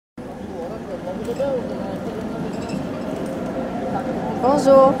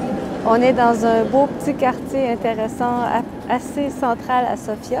Bonjour, on est dans un beau petit quartier intéressant, assez central à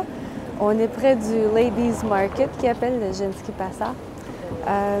Sofia. On est près du Ladies Market qui appelle le Jenski Passar.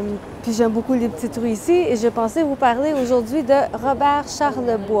 Puis j'aime beaucoup les petites rues ici et je pensais vous parler aujourd'hui de Robert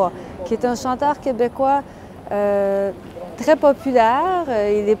Charlebois, qui est un chanteur québécois très populaire.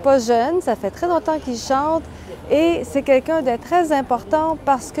 Il n'est pas jeune, ça fait très longtemps qu'il chante et c'est quelqu'un de très important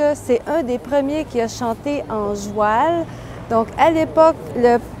parce que c'est un des premiers qui a chanté en joual. Donc à l'époque,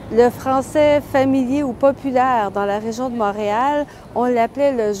 le français familier ou populaire dans la région de Montréal, on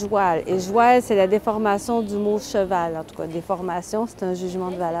l'appelait le joual. Et joual, c'est la déformation du mot cheval. En tout cas, déformation, c'est un jugement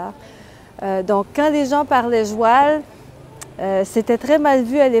de valeur. Donc quand les gens parlaient joual, c'était très mal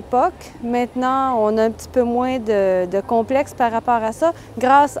vu à l'époque. Maintenant, on a un petit peu moins de complexe par rapport à ça,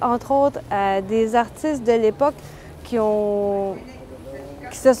 grâce, entre autres, à des artistes de l'époque qui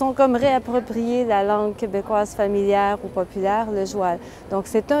se sont comme réapproprié la langue québécoise familière ou populaire, le joual. Donc,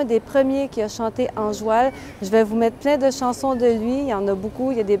 c'est un des premiers qui a chanté en joual. Je vais vous mettre plein de chansons de lui. Il y en a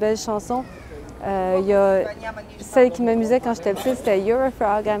beaucoup, il y a des belles chansons. Il y a celle qui m'amusait quand j'étais petite, c'était « You're a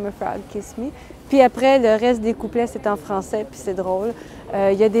frog, I'm a frog, kiss me ». Puis après, le reste des couplets, c'est en français, puis c'est drôle.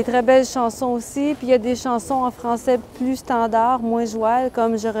 Il y a des très belles chansons aussi, puis il y a des chansons en français plus standard, moins joual,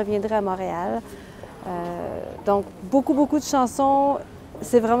 comme « Je reviendrai à Montréal ». Donc, beaucoup de chansons.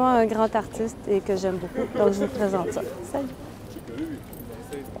 C'est vraiment un grand artiste et que j'aime beaucoup. Donc, je vous présente ça. Salut!